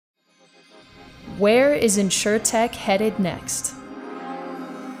Where is Insurtech headed next?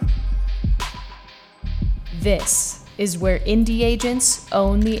 This is where indie agents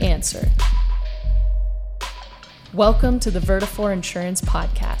own the answer. Welcome to the Vertifor Insurance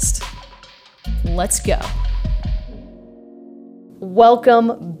Podcast. Let's go.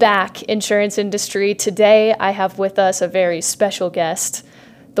 Welcome back, insurance industry. Today, I have with us a very special guest,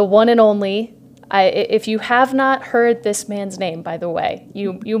 the one and only. If you have not heard this man's name, by the way,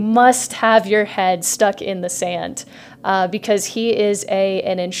 you must have your head stuck in the sand because he is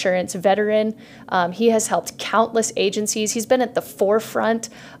an insurance veteran. He has helped countless agencies. He's been at the forefront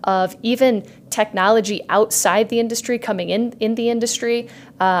of even technology outside the industry coming in the industry.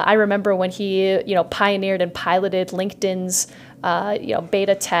 I remember when he pioneered and piloted LinkedIn's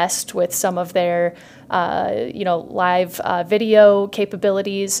beta test with some of their live video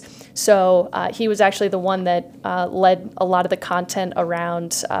capabilities. So he was actually the one that led a lot of the content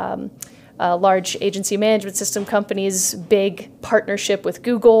around large agency management system companies' big partnership with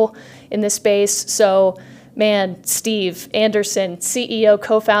Google in this space. So, man, Steve Anderson, CEO,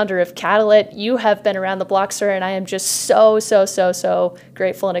 co-founder of Catalyit, you have been around the block, sir, and I am just so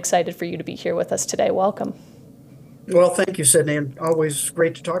grateful and excited for you to be here with us today. Welcome. Well, thank you, Sydney. And always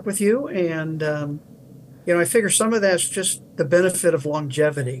great to talk with you. And I figure some of that's just the benefit of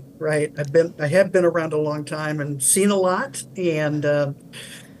longevity, right? I have been around a long time and seen a lot, and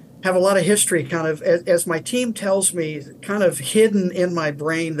have a lot of history, kind of as my team tells me, kind of hidden in my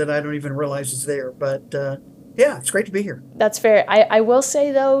brain that I don't even realize is there. But yeah, it's great to be here. That's fair. I will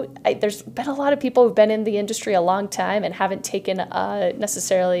say, though, there's been a lot of people who've been in the industry a long time and haven't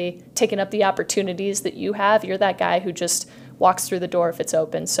necessarily taken up the opportunities that you have. You're that guy who just walks through the door if it's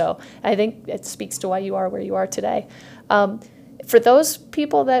open. So I think it speaks to why you are where you are today. For those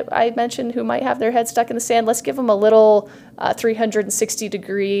people that I mentioned who might have their head stuck in the sand, let's give them a little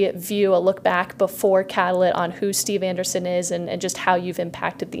 360-degree view, a look back before Catalyit on who Steve Anderson is and just how you've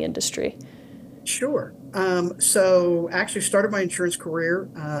impacted the industry. Sure. So actually started my insurance career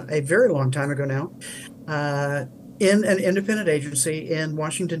a very long time ago now in an independent agency in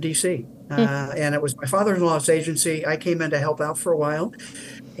Washington, D.C. And it was my father-in-law's agency. I came in to help out for a while.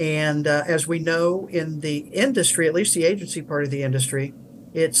 And as we know in the industry, at least the agency part of the industry,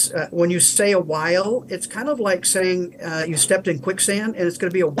 it's when you say a while, it's kind of like saying you stepped in quicksand and it's going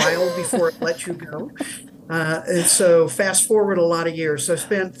to be a while before it lets you go. And so fast forward a lot of years. So I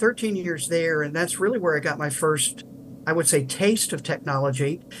spent 13 years there, and that's really where I got my first, I would say, taste of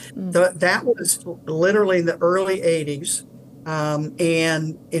technology. That was literally in the early 80s.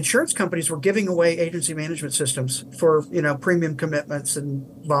 And insurance companies were giving away agency management systems for, premium commitments and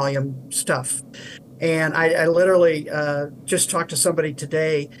volume stuff. And I literally just talked to somebody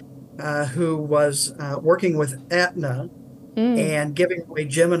today who was working with Aetna and giving away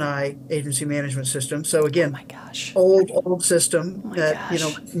Gemini agency management system. So again, oh my gosh, old system that,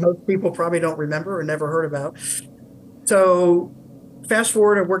 most people probably don't remember or never heard about. So fast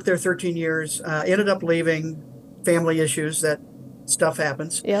forward, I worked there 13 years, ended up leaving. Family issues, that stuff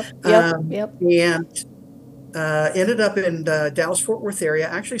happens. Yep. And ended up in Dallas-Fort Worth area,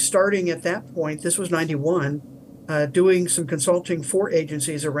 actually starting at that point, this was 91, doing some consulting for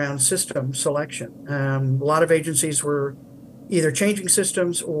agencies around system selection. A lot of agencies were either changing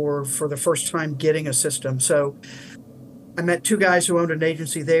systems or for the first time getting a system. So I met two guys who owned an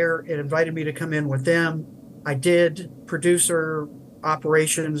agency there. It invited me to come in with them. I did producer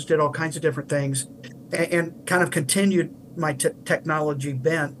operations, did all kinds of different things, and kind of continued my technology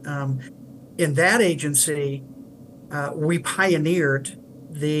bent. In that agency, we pioneered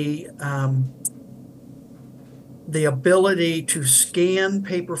the ability to scan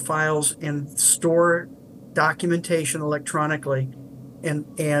paper files and store documentation electronically.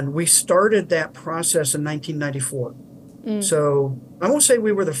 And we started that process in 1994. So I won't say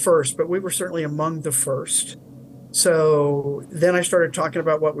we were the first, but we were certainly among the first. So then I started talking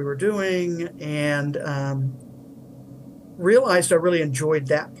about what we were doing and realized I really enjoyed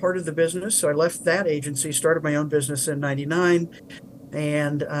that part of the business. So I left that agency, started my own business in 99,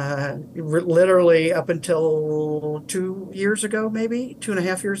 and literally up until 2 years ago, maybe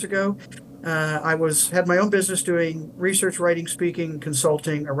 2.5 years ago, I had my own business doing research, writing, speaking,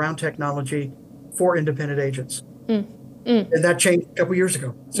 consulting around technology for independent agents. And that changed a couple years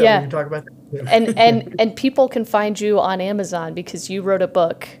ago. So we can talk about that. And people can find you on Amazon because you wrote a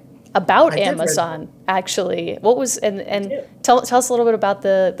book about Amazon, actually. What was and tell us a little bit about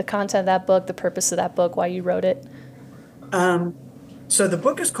the content of that book, the purpose of that book, why you wrote it. So the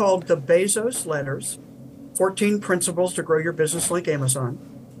book is called The Bezos Letters, 14 Principles to Grow Your Business Like Amazon.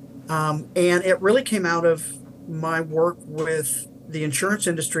 And it really came out of my work with the insurance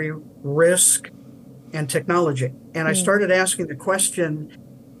industry, risk, and technology. And I started asking the question,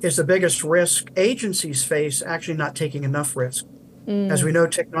 is the biggest risk agencies face actually not taking enough risk? As we know,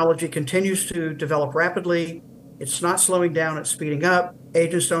 technology continues to develop rapidly. It's not slowing down, it's speeding up.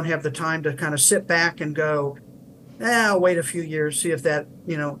 Agents don't have the time to kind of sit back and go, I'll wait a few years, see if that,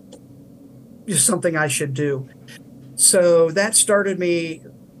 is something I should do. So that started me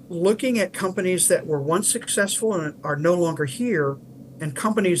looking at companies that were once successful and are no longer here, and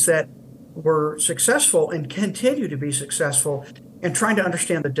companies that were successful and continue to be successful, and trying to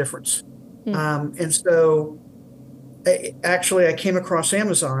understand the difference. And so I came across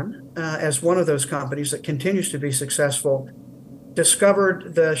Amazon as one of those companies that continues to be successful,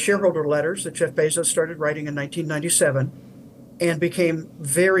 discovered the shareholder letters that Jeff Bezos started writing in 1997, and became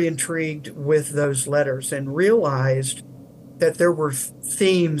very intrigued with those letters and realized that there were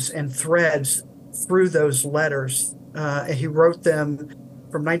themes and threads through those letters. He wrote them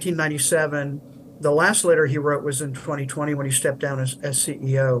from 1997. The last letter he wrote was in 2020 when he stepped down as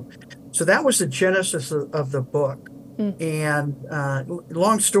CEO. So that was the genesis of the book. And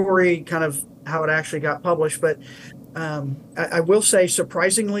long story, kind of how it actually got published. But I will say,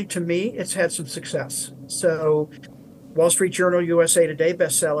 surprisingly to me, it's had some success. So Wall Street Journal, USA Today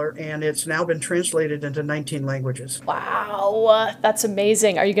bestseller, and it's now been translated into 19 languages. Wow, that's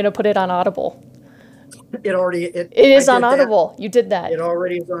amazing. Are you going to put it on Audible? It is on Audible. You did that. It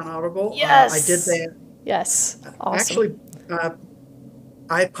already is on Audible. Yes. I did that. Yes. Awesome. Actually,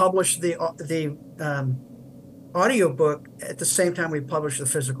 I published the audio book at the same time we published the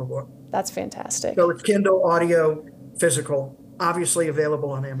physical book. That's fantastic. So it's Kindle, audio, physical, obviously available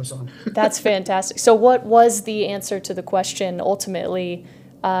on Amazon. That's fantastic. So what was the answer to the question ultimately?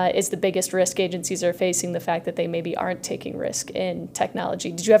 Is the biggest risk agencies are facing the fact that they maybe aren't taking risk in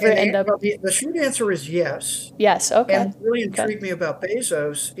technology? Did you ever end up? The short answer is yes. Yes, okay. And what really intrigued me about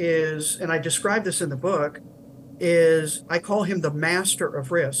Bezos is, and I describe this in the book, is I call him the master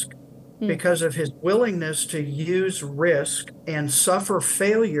of risk because of his willingness to use risk and suffer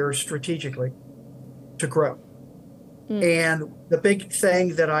failure strategically to grow. And the big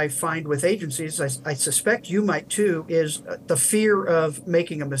thing that I find with agencies, I suspect you might too, is the fear of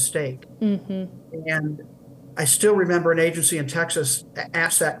making a mistake. And I still remember an agency in Texas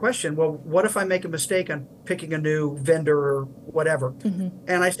asked that question, well, what if I make a mistake on picking a new vendor or whatever?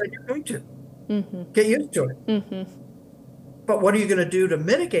 And I said, you're going to. Get used to it. But what are you going to do to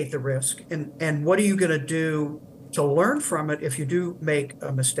mitigate the risk? And what are you going to do to learn from it if you do make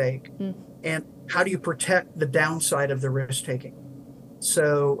a mistake? And how do you protect the downside of the risk taking?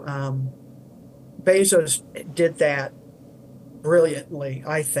 So Bezos did that brilliantly,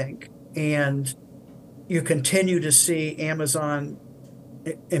 I think. And you continue to see Amazon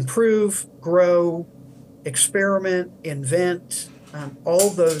improve, grow, experiment, invent, all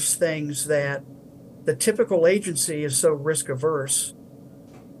those things that the typical agency is so risk averse.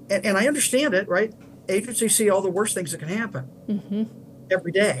 And I understand it, right? Agencies see all the worst things that can happen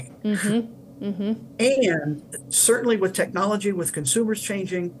every day. And certainly with technology, with consumers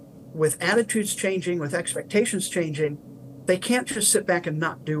changing, with attitudes changing, with expectations changing, they can't just sit back and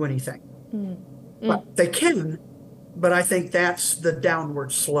not do anything. But they can, but I think that's the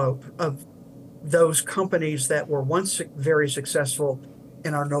downward slope of those companies that were once very successful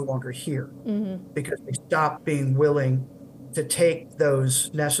and are no longer here because they stopped being willing to take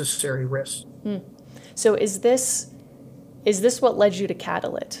those necessary risks. So is this what led you to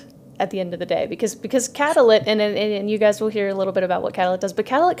Catalyit at the end of the day? Because Catalyit, and you guys will hear a little bit about what Catalyit does, but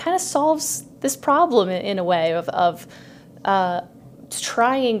Catalyit kind of solves this problem in a way of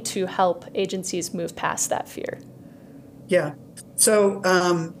trying to help agencies move past that fear. Yeah. So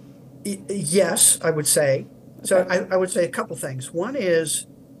yes, I would say. So I would say a couple things. One is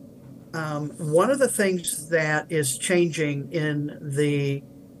one of the things that is changing in the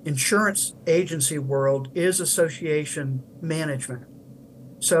insurance agency world is association management.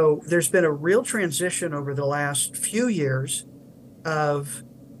 So there's been a real transition over the last few years of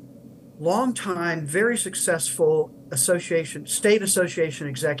long-time, very successful state association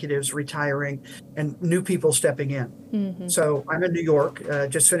executives retiring and new people stepping in. So I'm in New York,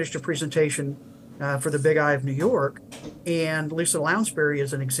 just finished a presentation for the Big Eye of New York, and Lisa Lounsbury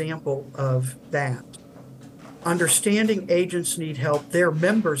is an example of that. Understanding agents need help, their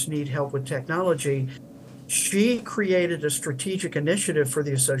members need help with technology. She created a strategic initiative for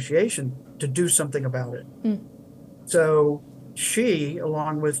the association to do something about it. So she,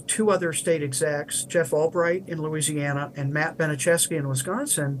 along with two other state execs, Jeff Albright in Louisiana and Matt Benicheski in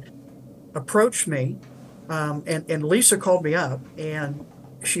Wisconsin, approached me, and Lisa called me up, and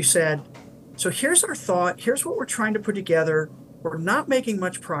she said, so here's our thought, here's what we're trying to put together. We're not making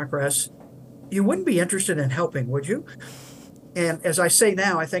much progress. you wouldn't be interested in helping, would you? And as I say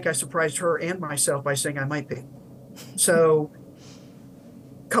now, I think I surprised her and myself by saying I might be. So,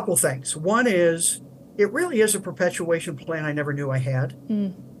 couple things. One is it really is a perpetuation plan I never knew I had,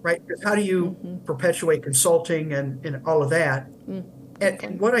 right? Because how do you perpetuate consulting and all of that?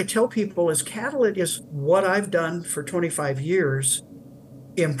 And what I tell people is Catalyit is what I've done for 25 years,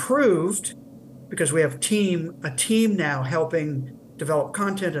 improved because we have a team now helping develop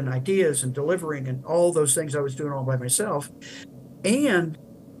content and ideas and delivering and all those things I was doing all by myself. And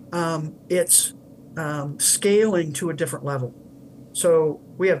it's scaling to a different level. So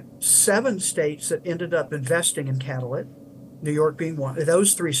we have 7 states that ended up investing in Catalyit, New York being one,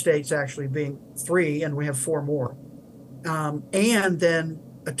 those 3 states actually being 3, and we have 4 more. And then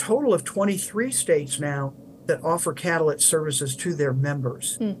a total of 23 states now that offer Catalyit services to their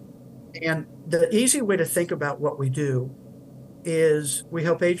members. And the easy way to think about what we do is we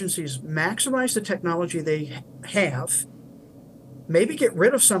help agencies maximize the technology they have, maybe get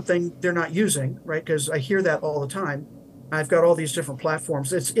rid of something they're not using, right? Because I hear that all the time. I've got all these different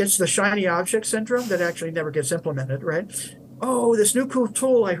platforms. It's the shiny object syndrome that actually never gets implemented, right? Oh, this new cool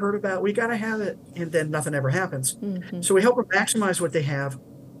tool I heard about, we got to have it. And then nothing ever happens. So we help them maximize what they have.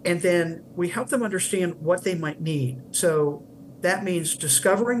 And then we help them understand what they might need. So that means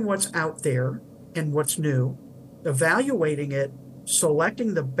discovering what's out there and what's new, evaluating it,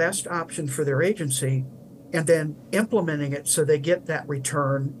 selecting the best option for their agency, and then implementing it so they get that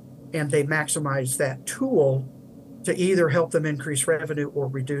return and they maximize that tool to either help them increase revenue or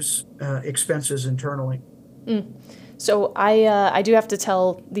reduce expenses internally. So I do have to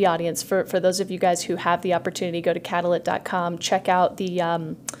tell the audience, for those of you guys who have the opportunity, go to catalyit.com, check out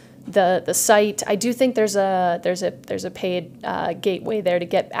the site. I do think there's a paid gateway there to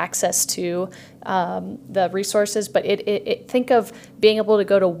get access to the resources, but think of being able to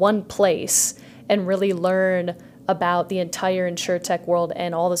go to one place and really learn about the entire Insurtech world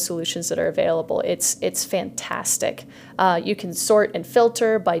and all the solutions that are available. It's fantastic. You can sort and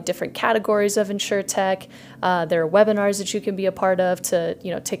filter by different categories of Insurtech. There are webinars that you can be a part of to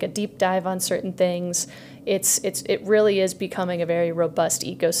take a deep dive on certain things. It really is becoming a very robust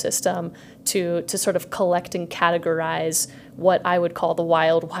ecosystem to sort of collect and categorize what I would call the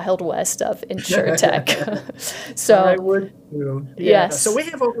wild, wild west of Insurtech. So I would too. Yeah. Yes. So we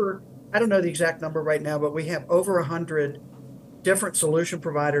have I don't know the exact number right now, but we have over 100 different solution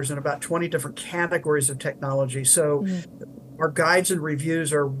providers in about 20 different categories of technology. So our guides and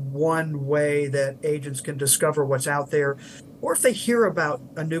reviews are one way that agents can discover what's out there. Or if they hear about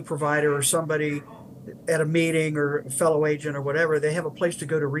a new provider or somebody at a meeting or a fellow agent or whatever, they have a place to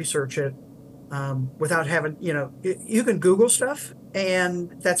go to research it without having, you can Google stuff,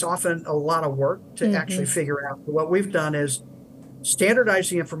 and that's often a lot of work to actually figure out. What we've done is standardize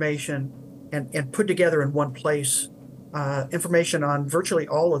the information and put together in one place information on virtually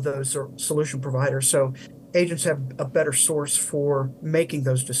all of those solution providers. So agents have a better source for making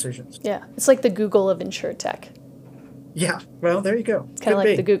those decisions. Yeah, it's like the Google of Insurtech. Yeah, well, there you go. It's kind of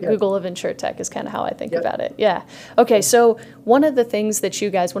like the Google of Insurtech is kind of how I think about it. Yeah. Okay, so one of the things that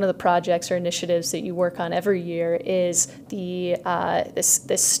you guys, one of the projects or initiatives that you work on every year is the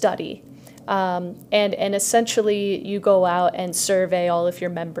this study. And essentially you go out and survey all of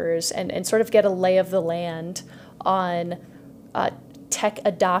your members and sort of get a lay of the land on tech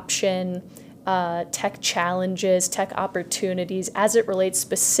adoption, tech challenges, tech opportunities as it relates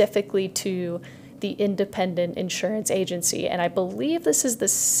specifically to the independent insurance agency. And I believe this is the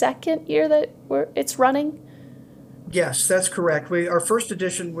 2nd year that it's running. Yes, that's correct. Our first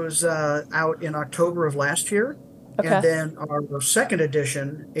edition was out in October of last year. Okay. And then our 2nd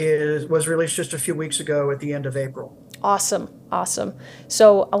edition was released just a few weeks ago at the end of April. Awesome.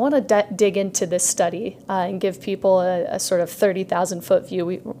 So I want to dig into this study and give people a sort of 30,000-foot view.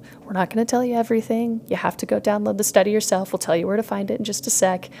 We're not going to tell you everything. You have to go download the study yourself. We'll tell you where to find it in just a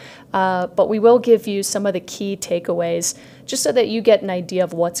sec. But we will give you some of the key takeaways just so that you get an idea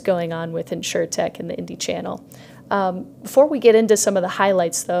of what's going on with Insurtech and the Indie channel. Before we get into some of the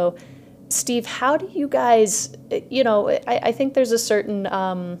highlights, though, Steve, how do you guys, I think there's a certain,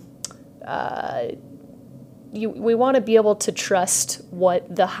 we want to be able to trust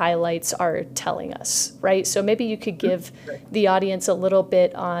what the highlights are telling us, right? So maybe you could give the audience a little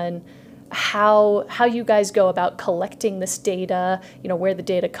bit on how you guys go about collecting this data, where the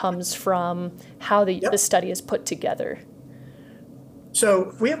data comes from, how the study is put together.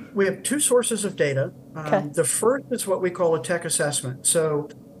 So we have 2 sources of data. Okay. The first is what we call a tech assessment. So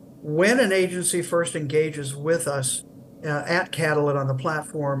when an agency first engages with us at Catalyit on the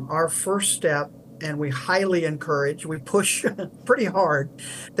platform, our first step and we highly encourage, we push pretty hard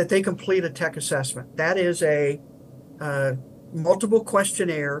that they complete a tech assessment. That is a multiple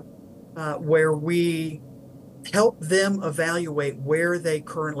questionnaire where we help them evaluate where they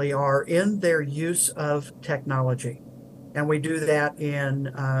currently are in their use of technology. And we do that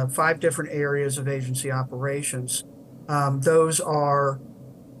in 5 different areas of agency operations. Those are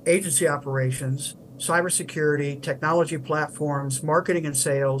agency operations, cybersecurity, technology platforms, marketing and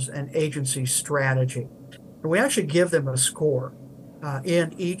sales, and agency strategy. And we actually give them a score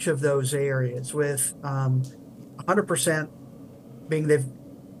in each of those areas, with 100% being they've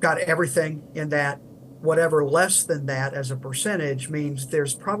got everything in that. Whatever less than that as a percentage means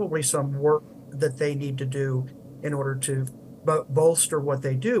there's probably some work that they need to do in order to bolster what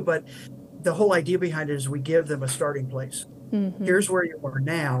they do. But the whole idea behind it is we give them a starting place. Mm-hmm. Here's where you are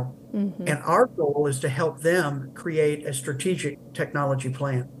now. Mm-hmm. And our goal is to help them create a strategic technology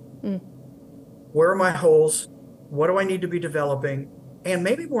plan. Mm. Where are my holes? What do I need to be developing? And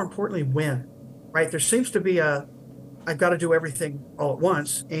maybe more importantly, when, right? There seems to be I've got to do everything all at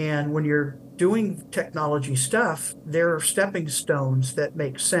once. And when you're doing technology stuff, there are stepping stones that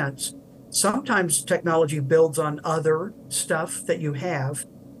make sense. Sometimes technology builds on other stuff that you have.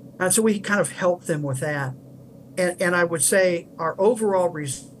 And so we kind of help them with that. And I would say our overall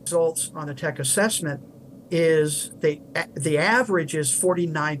results on the tech assessment is the average is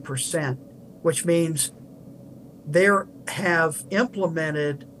 49%, which means they have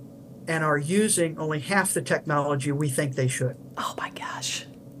implemented and are using only half the technology we think they should. Oh my gosh.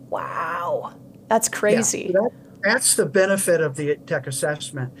 Wow. That's crazy. Yeah, that's the benefit of the tech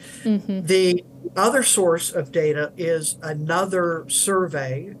assessment. Mm-hmm. The other source of data is another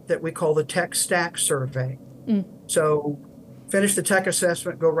survey that we call the Tech Stack Survey. Mm. So finish the tech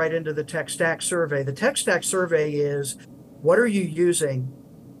assessment, go right into the Tech Stack Survey. The Tech Stack Survey is, what are you using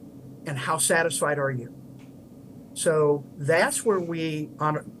and how satisfied are you? So that's where we,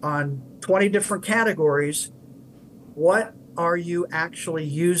 on 20 different categories, what are you actually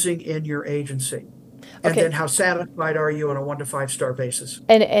using in your agency? And then how satisfied are you on a 1 to 5 star basis?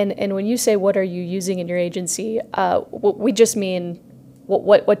 And when you say what are you using in your agency, we just mean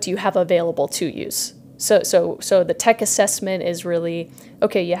what do you have available to use? So the tech assessment is really,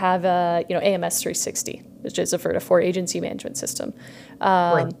 okay, you have AMS 360, which is a Vertafore agency management system.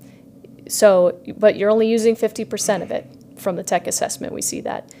 Right. So, but you're only using 50% of it from the tech assessment. We see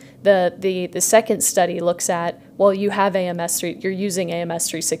that. The second study looks at, well, you have you're using AMS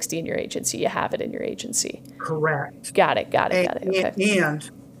 360 in your agency. You have it in your agency. Correct. Got it. Okay.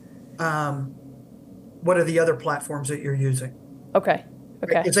 And what are the other platforms that you're using? Okay.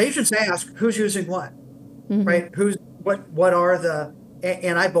 As agents ask, who's using what? Mm-hmm. Right? What are the,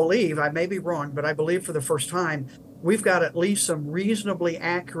 and I believe, I may be wrong, but I believe for the first time, we've got at least some reasonably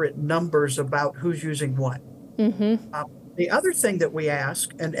accurate numbers about who's using what. Mm-hmm. The other thing that we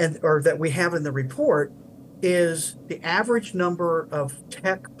ask or that we have in the report is the average number of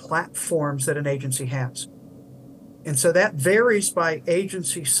tech platforms that an agency has. And so that varies by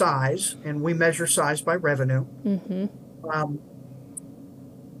agency size, and we measure size by revenue. Mm-hmm.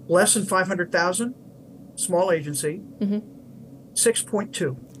 Less than 500,000, small agency,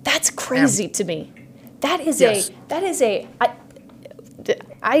 6.2. That's crazy to me.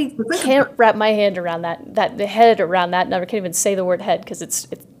 I can't wrap my head around the head around that number. I can't even say the word head because it's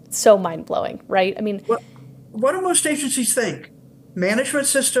so mind-blowing, right? I mean, what do most agencies think? Management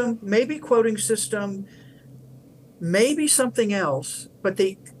system, maybe quoting system, maybe something else, but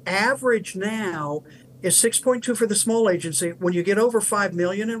the average now is 6.2 for the small agency. When you get over 5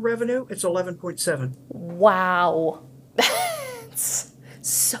 million in revenue, it's 11.7. Wow. That's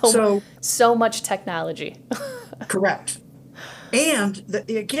so much technology. Correct. And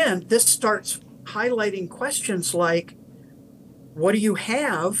again, this starts highlighting questions like, what do you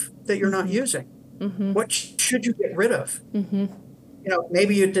have that you're not using? Mm-hmm. What should you get rid of? Mm-hmm.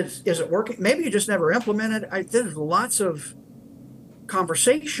 Maybe is it working? Maybe you just never implemented. There's lots of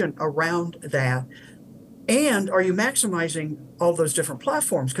conversation around that. And are you maximizing all those different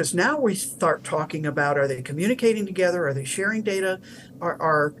platforms? Because now we start talking about, are they communicating together? Are they sharing data?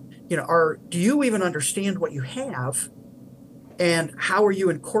 Do you even understand what you have? And how are you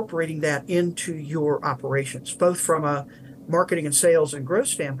incorporating that into your operations, both from a marketing and sales and growth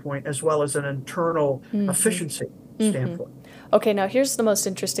standpoint, as well as an internal efficiency standpoint? Okay, now here's the most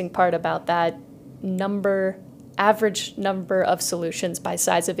interesting part about that average number of solutions by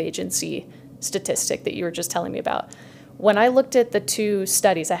size of agency statistic that you were just telling me about. When I looked at the 2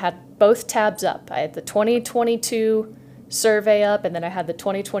 studies, I had both tabs up. I had the 2022 survey up, and then I had the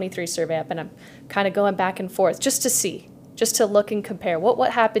 2023 survey up, and I'm kind of going back and forth just to see just to look and compare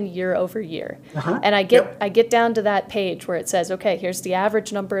what happened year over year. And Yep. I get down to that page where it says, okay, here's the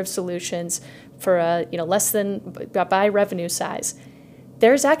average number of solutions for less than by revenue size.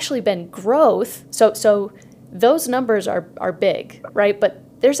 There's actually been growth. So those numbers are big, right? But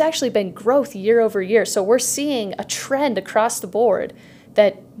there's actually been growth year over year. So we're seeing a trend across the board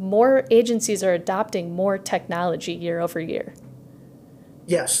that more agencies are adopting more technology year over year.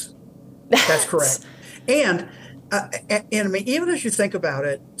 Yes, that's correct. And I mean, even as you think about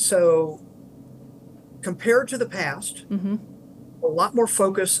it, so compared to the past, a lot more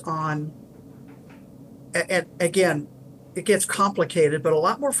focus on, and again, it gets complicated, but a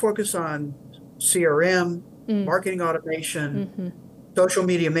lot more focus on CRM, marketing automation, social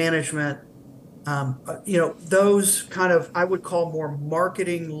media management, those kind of, I would call more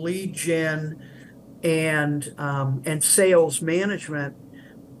marketing, lead gen, and sales management.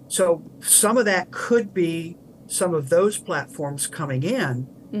 So some of that could be some of those platforms coming in.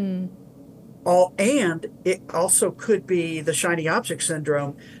 And it also could be the shiny object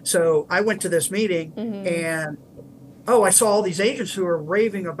syndrome. So I went to this meeting and, I saw all these agents who are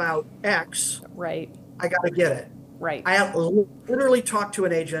raving about X. Right. I got to get it. Right. I literally talked to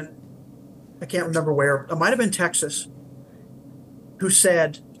an agent, I can't remember where, it might have been Texas, who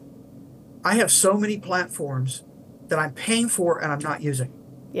said, I have so many platforms that I'm paying for and I'm not using.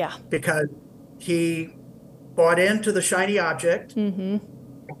 Yeah. Because he bought into the shiny object, I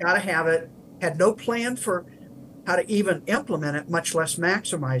got to have it, had no plan for how to even implement it, much less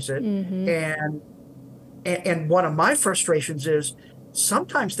maximize it. And one of my frustrations is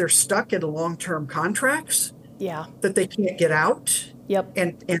sometimes they're stuck in long-term contracts that they can't get out. Yep.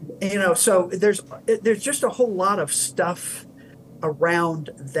 And so there's just a whole lot of stuff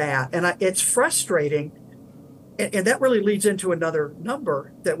around that. And it's frustrating. And that really leads into another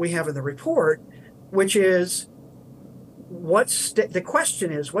number that we have in the report, which is the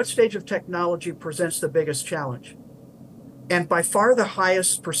question is, what stage of technology presents the biggest challenge? And by far the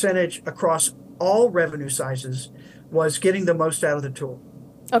highest percentage across all revenue sizes was getting the most out of the tool.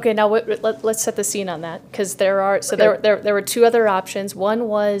 Okay, now let's set the scene on that, because there were two other options. One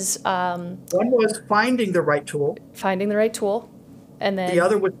was finding the right tool. Finding the right tool, and then the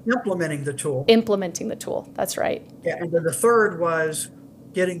other was implementing the tool. Implementing the tool. That's right. Yeah, and then the third was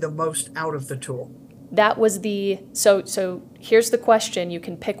getting the most out of the tool. That was so here's the question. You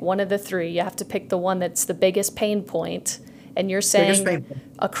can pick one of the three. You have to pick the one that's the biggest pain point. And you're saying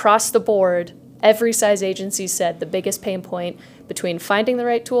across the board, every size agency said the biggest pain point between finding the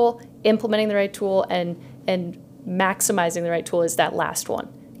right tool, implementing the right tool, and maximizing the right tool is that last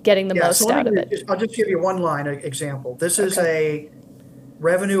one, getting the most out of it. I'll just give you one line example. This is a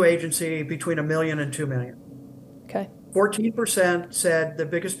revenue agency between $1 million and $2 million. Okay. 14% said the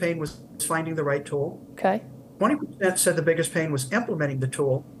biggest pain was finding the right tool. Okay. 20% said the biggest pain was implementing the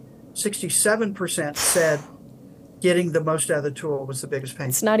tool. 67% said getting the most out of the tool was the biggest pain.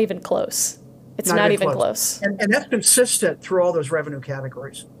 It's not even close. It's not even close. And that's consistent through all those revenue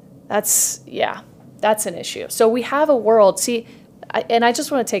categories. That's an issue. So we have a world. See, I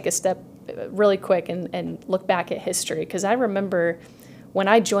just want to take a step really quick and look back at history, because I remember when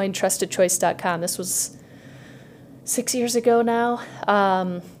I joined TrustedChoice.com, this was 6 years ago now.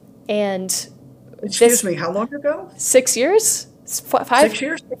 And excuse me, how long ago? 6 years? 5? 6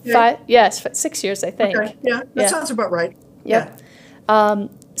 years? Okay. 5? Yes, 6 years, I think. Okay. Yeah, that sounds about right. Yep. Yeah.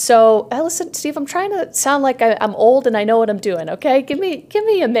 So, listen, Steve, I'm trying to sound like I'm old and I know what I'm doing. Okay, give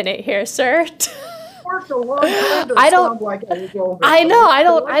me a minute here, sir. Worked a long time to sound like I was older. I know. I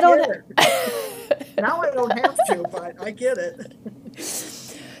don't. Now I don't have to, but I get it.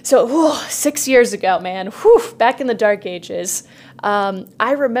 So 6 years ago, man, back in the dark ages,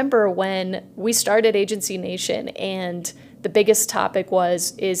 I remember when we started Agency Nation, and the biggest topic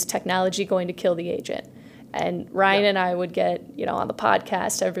is technology going to kill the agent? And Ryan and I would get, on the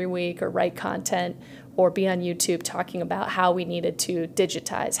podcast every week, or write content, or be on YouTube talking about how we needed to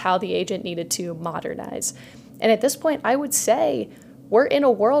digitize, how the agent needed to modernize. And at this point, I would say we're in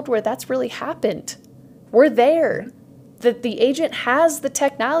a world where that's really happened. We're there. That the agent has the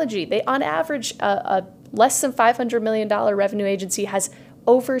technology. They, on average, a less than $500 million revenue agency has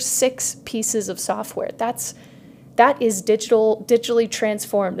over 6 pieces of software. That is digitally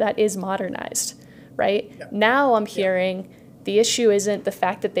transformed. That is modernized. Right? Yeah. Now I'm hearing the issue isn't the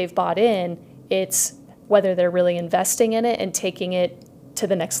fact that they've bought in, it's whether they're really investing in it and taking it to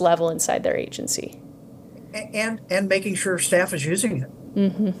the next level inside their agency. And making sure staff is using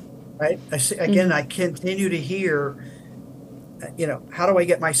it. Right? I continue to hear, how do I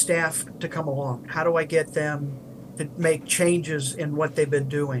get my staff to come along? How do I get them to make changes in what they've been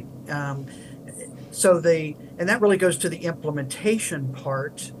doing? And And that really goes to the implementation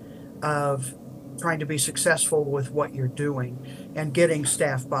part of trying to be successful with what you're doing and getting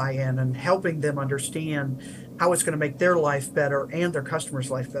staff buy-in and helping them understand how it's going to make their life better and their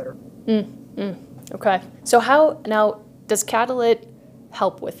customers' life better. Okay. So how now does Catalyit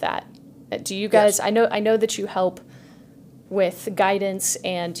help with that? Do you guys? Yes. I know that you help with guidance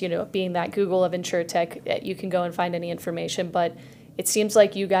and being that Google of InsurTech, you can go and find any information. But it seems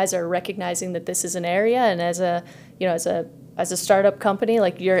like you guys are recognizing that this is an area, and as a startup company,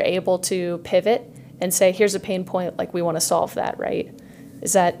 like you're able to pivot and say, here's a pain point, like we want to solve that, right?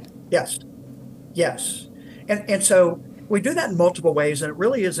 Is that? Yes. Yes. And so we do that in multiple ways, and it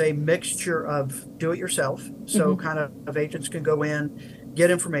really is a mixture of do it yourself. So kind of agents can go in, get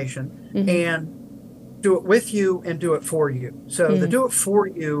information, and do it with you and do it for you. So the do it for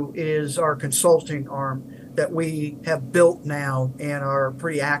you is our consulting arm that we have built now and are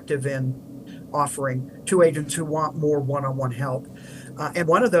pretty active in offering to agents who want more one-on-one help. And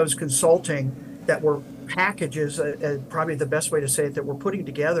one of those consulting that we're packages, probably the best way to say it, that we're putting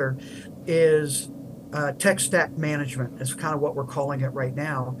together is tech stack management is kind of what we're calling it right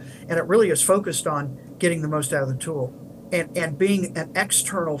now. And it really is focused on getting the most out of the tool and being an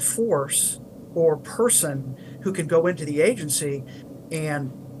external force or person who can go into the agency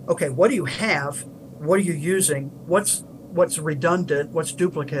and, okay, what do you have? What are you using? What's redundant? What's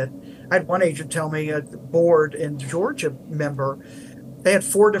duplicate? I had one agent tell me, a board in Georgia member, they had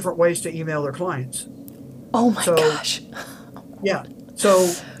 4 different ways to email their clients. Oh my gosh. Yeah.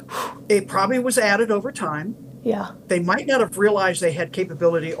 So it probably was added over time. Yeah. They might not have realized they had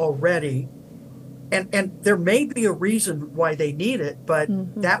capability already. And there may be a reason why they need it, but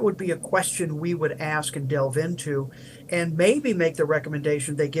that would be a question we would ask and delve into and maybe make the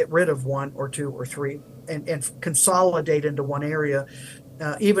recommendation they get rid of 1 or 2 or 3 and consolidate into one area,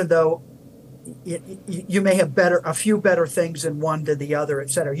 even though you may have a few better things in one than the other, et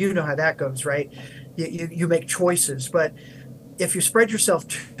cetera. You know how that goes, right? You make choices, but if you spread yourself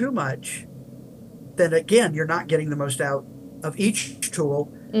too much, then again, you're not getting the most out of each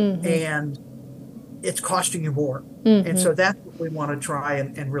tool, and it's costing you more. And so that's what we want to try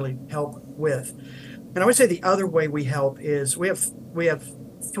and really help with. And I would say the other way we help is we have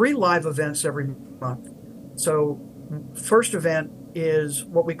 3 live events every month. So first event is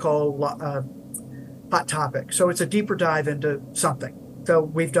what we call hot topic. So it's a deeper dive into something. So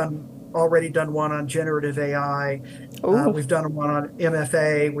we've already done one on generative AI. We've done one on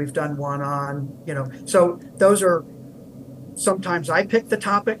MFA. We've done one on, so those are, sometimes I pick the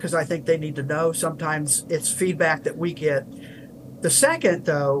topic because I think they need to know. Sometimes it's feedback that we get. The second,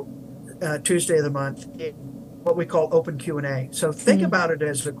 though, Tuesday of the month, is what we call open Q&A. So think about it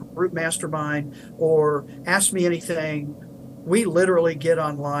as a group mastermind or ask me anything. We literally get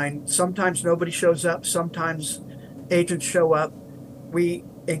online. Sometimes nobody shows up. Sometimes agents show up. We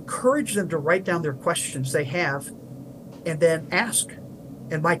encourage them to write down their questions they have and then ask.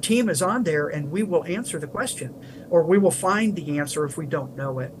 And my team is on there and we will answer the question, or we will find the answer if we don't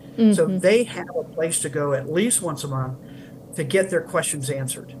know it. So they have a place to go at least once a month to get their questions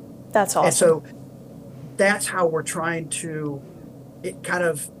answered. That's awesome. And so that's how we're trying to kind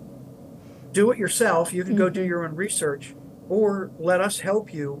of do it yourself. You can go do your own research or let us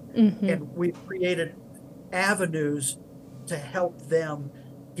help you. And we've created avenues to help them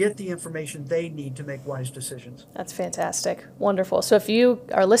get the information they need to make wise decisions. That's fantastic. Wonderful. So if you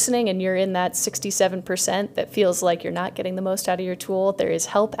are listening and you're in that 67% that feels like you're not getting the most out of your tool, there is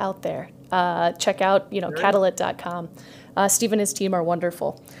help out there. Check out, Catalyit.com. Steve and his team are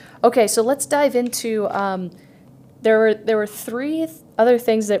wonderful. Okay, so let's dive into, there were 3 other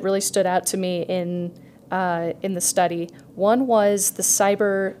things that really stood out to me in the study. One was the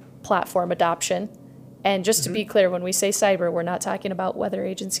cyber platform adoption. And just to be clear, when we say cyber, we're not talking about whether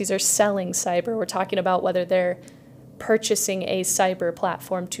agencies are selling cyber. We're talking about whether they're purchasing a cyber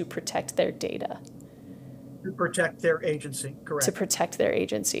platform to protect their data. To protect their agency, correct. To protect their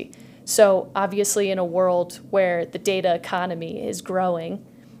agency. So obviously in a world where the data economy is growing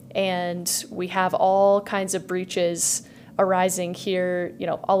and we have all kinds of breaches arising here,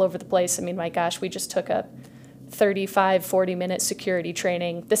 all over the place. I mean, my gosh, we just took a 35, 40-minute security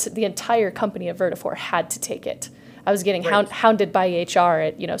training. The entire company of Vertafore had to take it. I was getting hounded by HR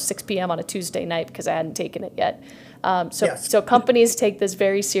at 6 p.m. on a Tuesday night because I hadn't taken it yet. So companies take this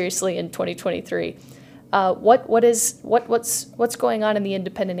very seriously in 2023. What's going on in the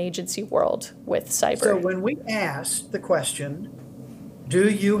independent agency world with cyber? So when we asked the question, do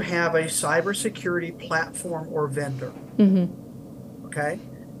you have a cybersecurity platform or vendor? Okay.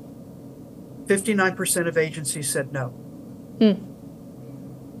 59% of agencies said no.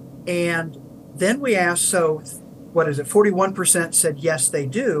 And Then we asked, so what is it? 41% said yes, they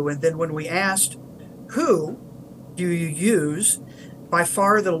do. And then when we asked, who do you use? By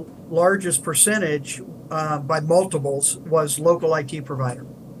far the largest percentage, by multiples, was local IT provider,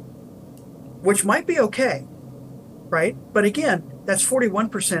 which might be okay, right? But again, that's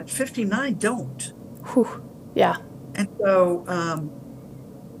 41%, 59 don't. Whew. Yeah. And so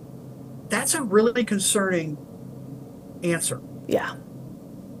that's a really concerning answer. Yeah.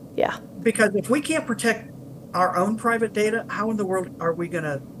 Yeah. Because if we can't protect our own private data, how in the world are we going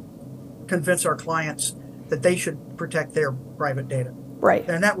to convince our clients that they should protect their private data? Right.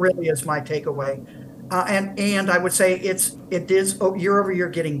 And that really is my takeaway. And I would say it is year over year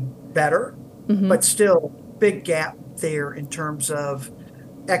getting better, but still big gap there in terms of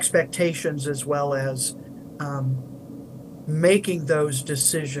expectations as well as making those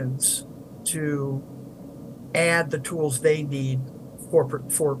decisions to add the tools they need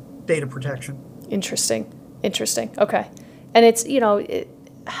for data protection. Interesting. Okay. And it's,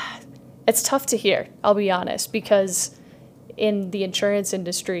 it's tough to hear, I'll be honest, because in the insurance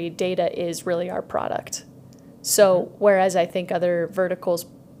industry, data is really our product. So whereas I think other verticals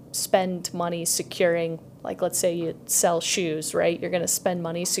spend money securing, like let's say you sell shoes, right? You're going to spend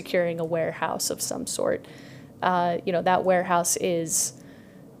money securing a warehouse of some sort. That warehouse is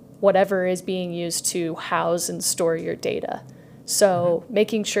whatever is being used to house and store your data. So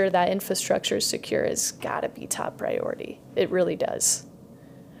making sure that infrastructure is secure has got to be top priority. It really does.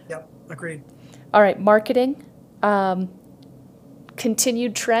 Yep, agreed. All right, marketing.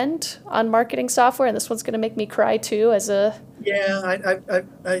 Continued trend on marketing software, and this one's going to make me cry too as a... Yeah,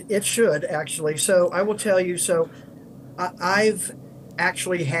 it should actually. So I will tell you, I've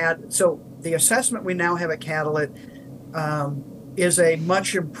actually so the assessment we now have at Catalyit is a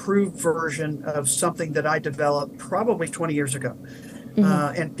much improved version of something that I developed probably 20 years ago.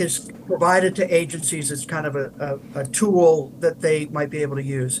 And is provided to agencies as kind of a tool that they might be able to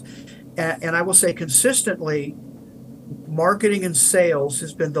use. And I will say consistently, marketing and sales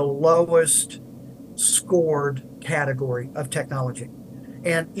has been the lowest scored category of technology.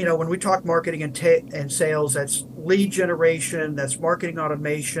 And, when we talk marketing and sales, that's lead generation, that's marketing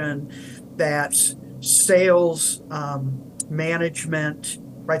automation, that's sales management,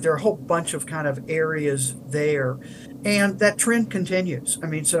 right? There are a whole bunch of kind of areas there. And that trend continues. I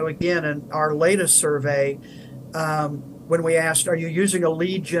mean, so again, in our latest survey, when we asked, are you using a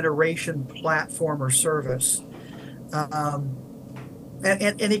lead generation platform or service? And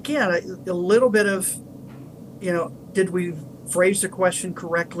again, a little bit of, did we phrase the question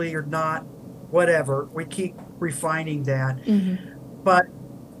correctly or not? Whatever. We keep refining that. But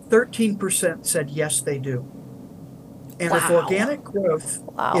 13% said yes, they do. And if organic growth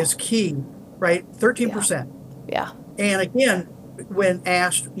is key, right? 13%. Yeah. And again, when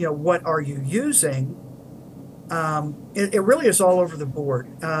asked, what are you using? It really is all over the board.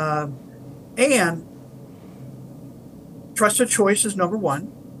 And trusted choice is number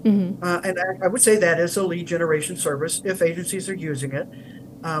one. And I would say that is a lead generation service if agencies are using it.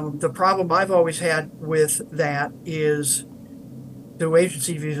 The problem I've always had with that is, do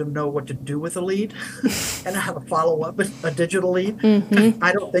agencies even know what to do with a lead and how to follow up a digital lead?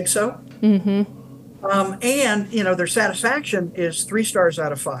 I don't think so. And, their satisfaction is 3 stars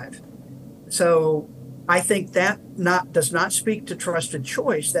out of 5. So I think that does not speak to trusted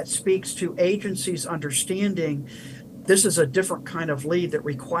choice. That speaks to agencies understanding this is a different kind of lead that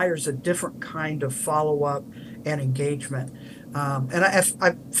requires a different kind of follow-up and engagement. And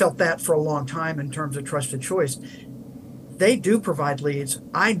I've felt that for a long time in terms of trusted choice. They do provide leads.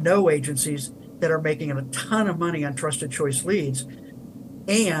 I know agencies that are making a ton of money on trusted choice leads,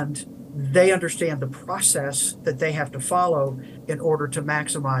 and they understand the process that they have to follow in order to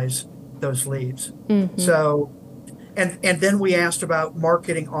maximize those leads. So, and then we asked about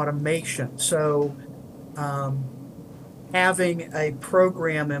marketing automation. So, having a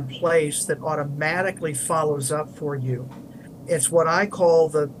program in place that automatically follows up for you. It's what I call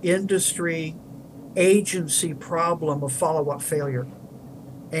the industry agency problem of follow-up failure.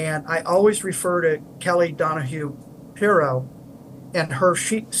 And I always refer to Kelly Donahue Pirro and her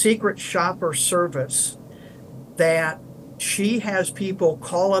secret shopper service, that she has people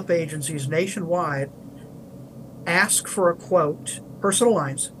call up agencies nationwide, ask for a quote, personal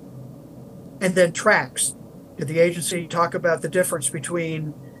lines, and then tracks. Did the agency talk about the difference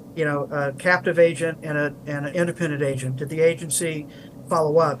between, a captive agent and an independent agent? Did the agency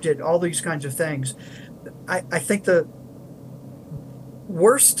follow up? Did all these kinds of things? I think the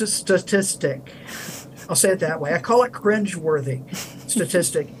worst statistic, I'll say it that way, I call it cringeworthy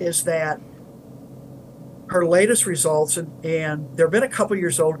statistic, is that her latest results, and they've been a couple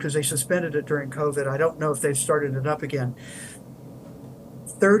years old because they suspended it during COVID. I don't know if they've started it up again.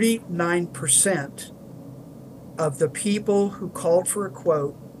 39% of the people who called for a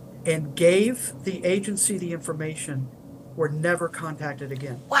quote and gave the agency the information were never contacted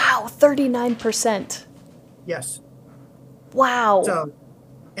again. Wow, 39%. Yes. Wow. So,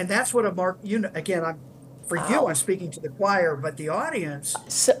 and that's what again, I'm speaking to the choir, but the audience,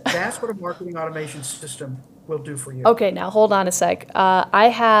 that's what a marketing automation system will do for you. Okay, now hold on a sec. I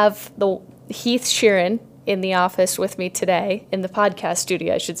have Heath Sheeran in the office with me today, in the podcast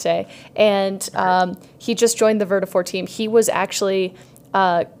studio, I should say, and he just joined the Vertifor team. He was actually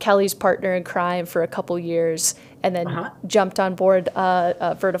Kelly's partner in crime for a couple years, and then jumped on board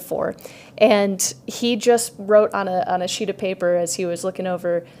Vertifor. And he just wrote on a sheet of paper as he was looking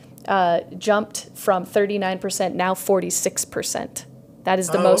over, jumped from 39%, now 46%. That is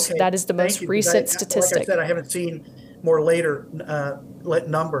the most. Okay. That is the most recent statistic. Like I said, I haven't seen more later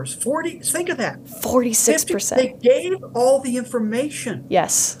numbers. 40. Think of that. 46%. They gave all the information.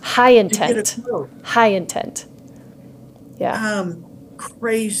 Yes, high intent. High intent. Yeah.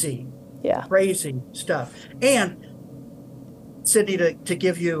 Crazy. Yeah. Crazy stuff. And Sydney, to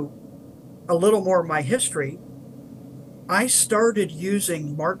give you a little more of my history, I started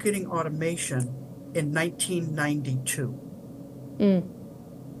using marketing automation in 1992.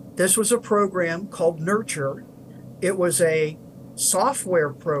 This was a program called Nurture. It was a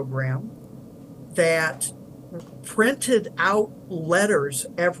software program that printed out letters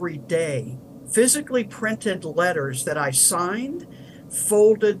every day, physically printed letters that I signed,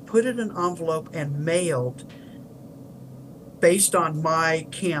 folded, put in an envelope, and mailed based on my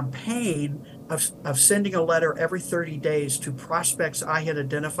campaign of sending a letter every 30 days to prospects I had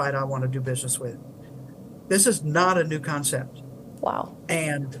identified I want to do business with. This is not a new concept. Wow.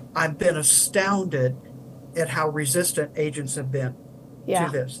 And I've been astounded at how resistant agents have been to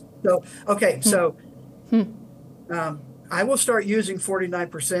this. So, okay, so I will start using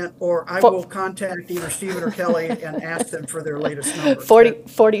 49%, or I will contact either Stephen or Kelly and ask them for their latest number.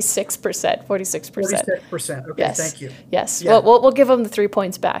 46%. 46%. Okay, yes. Thank you. Yes. Yeah. Well, we'll give them the 3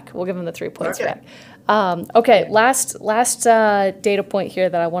 points back. Back. Okay. Last data point here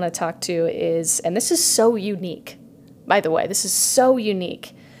that I want to talk to is, and this is so unique, by the way, this is so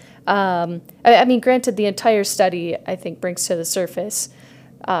unique. I mean, granted, the entire study, I think, brings to the surface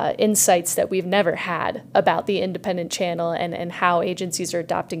insights that we've never had about the independent channel and how agencies are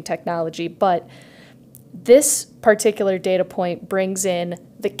adopting technology. But this particular data point brings in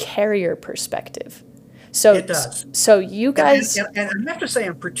the carrier perspective. So it does. So you guys... And I have to say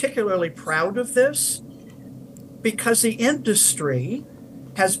I'm particularly proud of this because the industry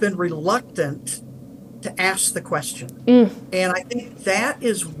has been reluctant to ask the question. And I think that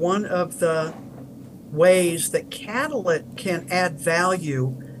is one of the ways that Catalyit can add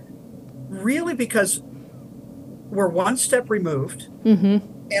value, really, because we're one step removed,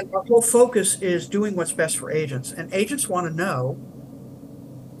 and our whole focus is doing what's best for agents. And agents want to know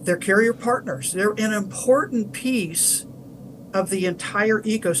their carrier partners. They're an important piece of the entire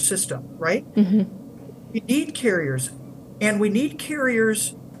ecosystem, right? We need carriers, and we need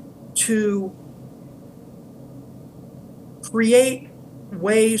carriers to create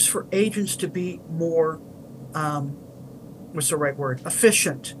ways for agents to be more, what's the right word?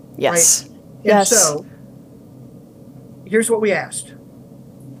 Efficient. Yes. Right? Yes. And so here's what we asked.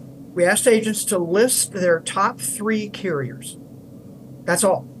 We asked agents to list their top 3 carriers. That's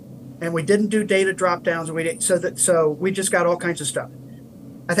all. And we didn't do data drop downs. So we just got all kinds of stuff.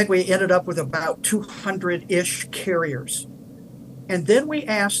 I think we ended up with about 200-ish carriers. And then we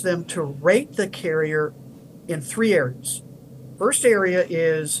asked them to rate the carrier in 3 areas. First area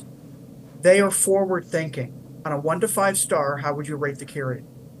is they are forward thinking. On a 1 to 5 star, how would you rate the carrier?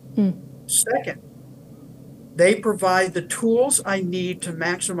 Second, they provide the tools I need to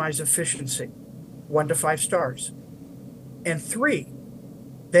maximize efficiency. 1 to 5 stars. And 3,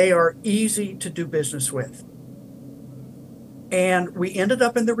 they are easy to do business with. And we ended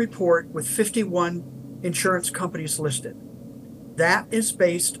up in the report with 51 insurance companies listed. That is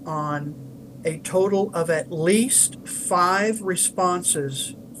based on a total of at least 5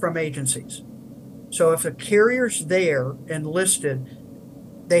 responses from agencies. So if a carrier's there and listed,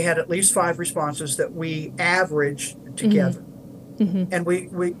 they had at least 5 responses that we averaged together. And we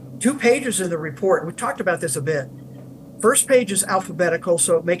 2 pages in the report, we talked about this a bit. First page is alphabetical,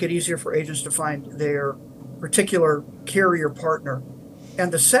 so make it easier for agents to find their particular carrier partner.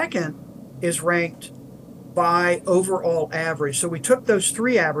 And the second is ranked by overall average. So we took those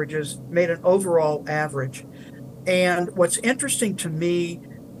 3 averages, made an overall average. And what's interesting to me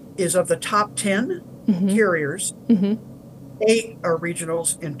is of the top 10 carriers, 8 are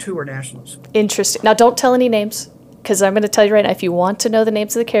regionals and 2 are nationals. Interesting. Now, don't tell any names, because I'm going to tell you right now, if you want to know the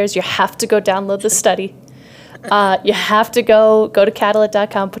names of the carriers, you have to go download the study. You have to go to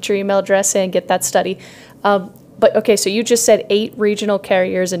catalyit.com, put your email address in, get that study. But okay, so you just said 8 regional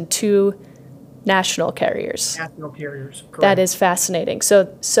carriers and 2 national carriers. National carriers, correct. That is fascinating.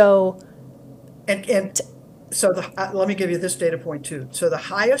 So let me give you this data point too. So the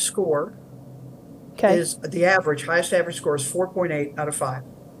highest score is highest average score is 4.8 out of 5.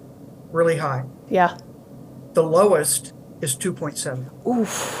 Really high. Yeah. The lowest is 2.7.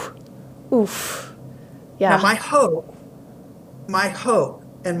 Oof. Yeah. Now my hope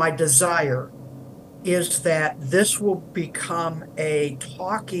and my desire is that this will become a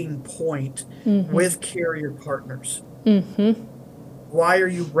talking point with carrier partners. Why are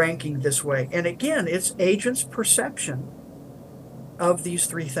you ranking this way? And again, it's agents' perception of these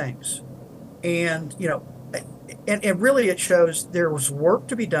 3 things. And, and really it shows there was work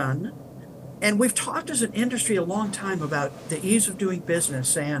to be done. And we've talked as an industry a long time about the ease of doing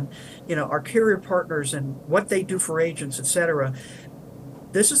business and, our carrier partners and what they do for agents, et cetera.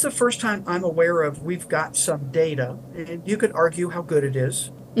 This is the first time I'm aware of we've got some data. And you could argue how good it is.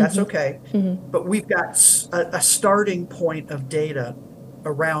 That's okay. But we've got a starting point of data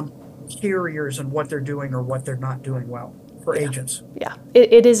around carriers and what they're doing or what they're not doing well for agents. Yeah,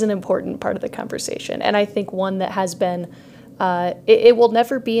 it is an important part of the conversation. And I think one that has been, it will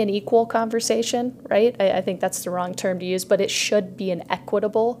never be an equal conversation, right? I think that's the wrong term to use, but it should be an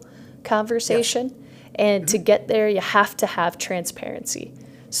equitable conversation. Yes. And to get there, you have to have transparency.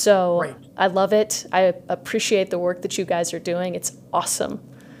 So I love it. I appreciate the work that you guys are doing. It's awesome.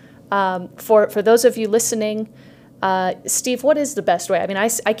 For those of you listening, Steve, what is the best way? I mean,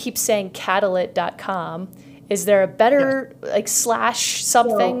 I keep saying catalyit.com. Is there a better slash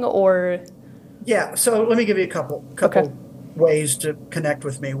something or? Yeah. So let me give you a couple ways to connect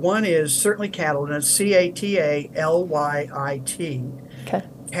with me. One is certainly Catalyit. It's CATALYIT. Okay.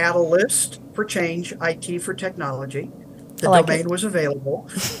 Catalyst for change, IT for technology. The domain was available.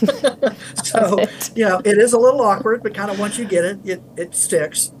 So, it is a little awkward, but kind of once you get it, it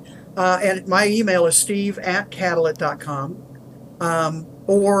sticks. And my email is steve@catalyit.com.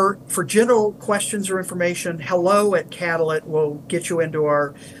 Or for general questions or information, hello@Catalyit will get you into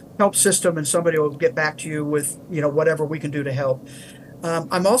our help system and somebody will get back to you with, whatever we can do to help.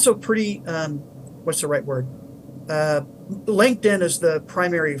 I'm also pretty, what's the right word? LinkedIn is the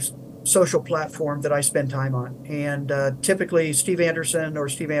primary social platform that I spend time on. And typically Steve Anderson or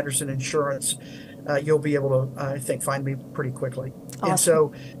Steve Anderson Insurance, you'll be able to, I think, find me pretty quickly. Awesome. And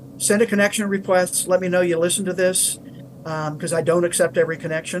so send a connection request. Let me know you listen to this because I don't accept every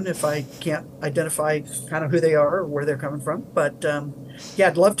connection if I can't identify kind of who they are or where they're coming from. But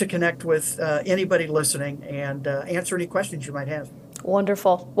I'd love to connect with anybody listening and answer any questions you might have.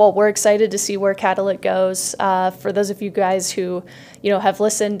 Wonderful. Well, we're excited to see where Catalyit goes. For those of you guys who, have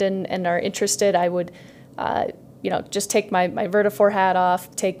listened and are interested, I would, just take my Vertafore hat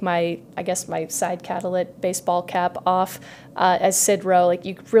off, take my side Catalyit baseball cap off. As Sid Rowe,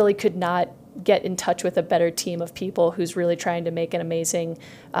 you really could not get in touch with a better team of people who's really trying to make an amazing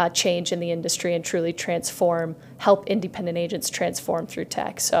change in the industry and truly help independent agents transform through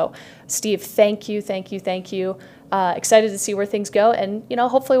tech. So, Steve, thank you. Excited to see where things go, and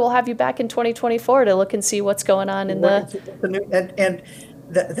hopefully we'll have you back in 2024 to look and see what's going on in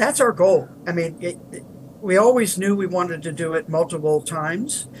that's our goal. I mean, we always knew we wanted to do it multiple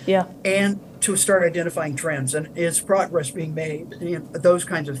times. Yeah. And to start identifying trends and is progress being made, those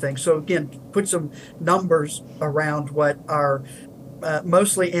kinds of things. So again, put some numbers around what are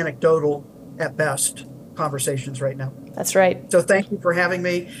mostly anecdotal at best conversations right now. That's right. So thank you for having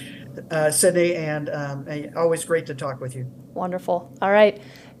me, Sydney, and always great to talk with you. Wonderful. All right.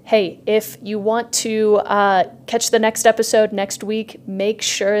 Hey, if you want to catch the next episode next week, make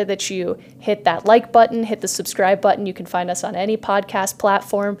sure that you hit that like button, hit the subscribe button. You can find us on any podcast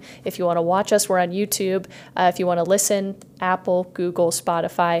platform. If you want to watch us, we're on YouTube. If you want to listen, Apple, Google,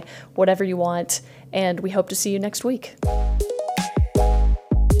 Spotify, whatever you want. And we hope to see you next week.